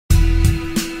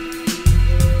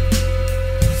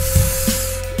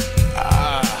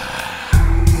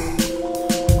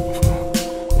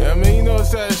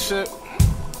shit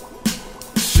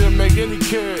should make any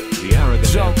kid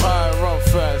jump high and run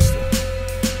faster.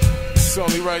 It's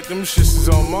only right them shits is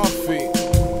on my feet.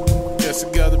 Guess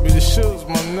it gotta be the shoes,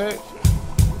 my neck.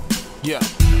 Yeah,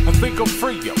 I think I'm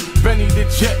free, yo. Benny the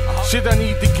Jet. Shit, I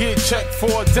need to get checked for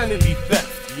identity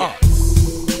theft.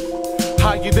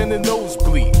 Higher than a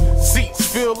nosebleed.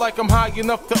 Seats feel like I'm high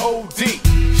enough to OD.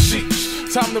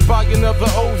 Sheesh, time to buy another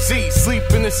OZ. Sleep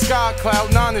in the sky,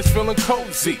 cloud nine is feeling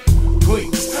cozy.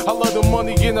 Please, I love the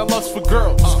money and I lust for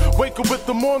girls. Wake up with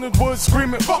the morning wood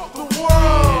screaming, fuck the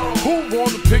world. Who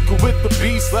wanna pickle with the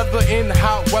beast? Leather in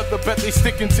hot weather, bet they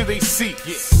sticking to they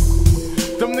seats.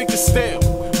 Them niggas stale,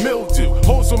 mildew.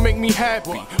 Hoes will make me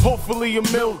happy, hopefully a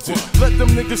mildew. Let them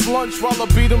niggas lunch while I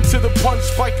beat them to the punch.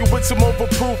 Spike it with some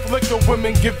overproof liquor,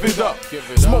 women give it up.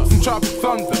 Smoke some tropic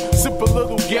thunder, sip a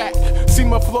little yak. See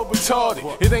my flow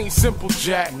retarded, it ain't simple,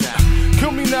 Jack.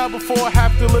 Kill me now before I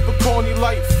have to live a corny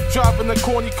life. Driving a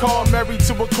corny car, married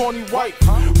to a corny wife.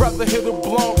 Rather hit a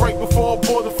blunt right before I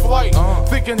board a flight.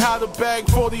 Thinking how to bag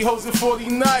 40 hoes in 40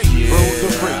 nights. Roll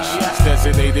the bridge,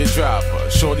 designated driver.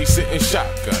 Shorty sitting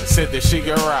shotgun, said that she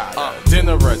got ride.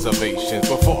 Dinner reservations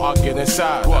before I get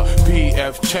inside.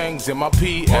 PF Chang's in my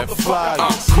PF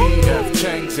flyers. PF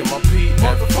Chang's in my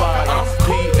PF flyers.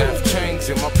 PF Chang's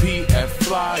in my PF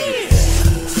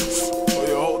flyers.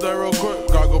 Hold that real quick,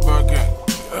 gotta go back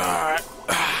in. Alright.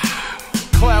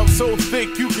 Cloud so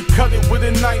thick you can cut it with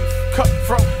a knife. Cut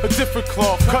from a different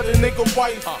cloth, cut a nigga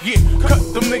wife. Yeah, cut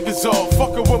them niggas off,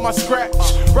 fucking with my scratch.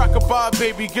 Rockabye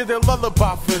baby, get a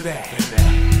lullaby for that.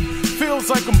 Feels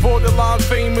like I'm borderline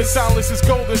famous, silence is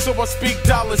golden, so I speak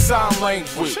dollar sign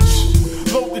language.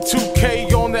 Load the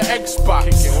 2K on the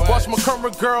Xbox. Watch my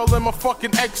current girl in my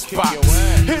fucking Xbox.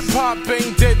 Hip hop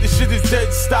ain't dead, this shit is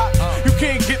dead stock. You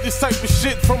can't get this type of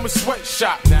shit from a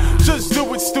sweatshop. Just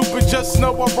do it, stupid, just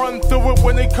know I run through it.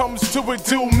 When it comes to it,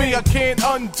 do me, I can't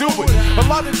undo it. A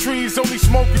lot of trees only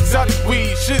smoke exotic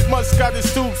weed. Shit must got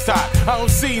its tubes tied, I don't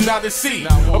see, not a C.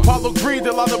 Apollo greed,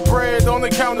 a lot of bread on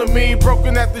account of me.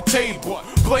 Broken at the table,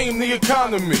 blame the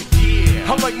economy.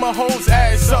 I like my hoes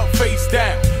ass up, face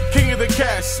down. King of the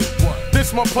castle,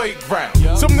 this my playground.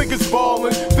 Some niggas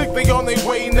ballin', think they on their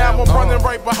way now. I'm running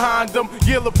right behind them,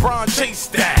 yeah, LeBron chase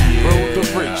down. Roll the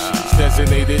bridges,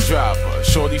 designated driver.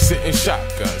 Shorty sitting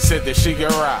shotgun, said that she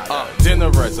got ride. Dinner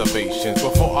reservations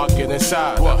before I get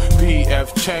inside.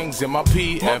 PF Chang's in my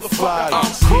PF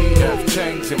flyers. PF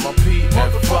Chang's in my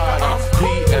PF flyers.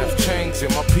 PF Chang's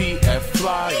in my PF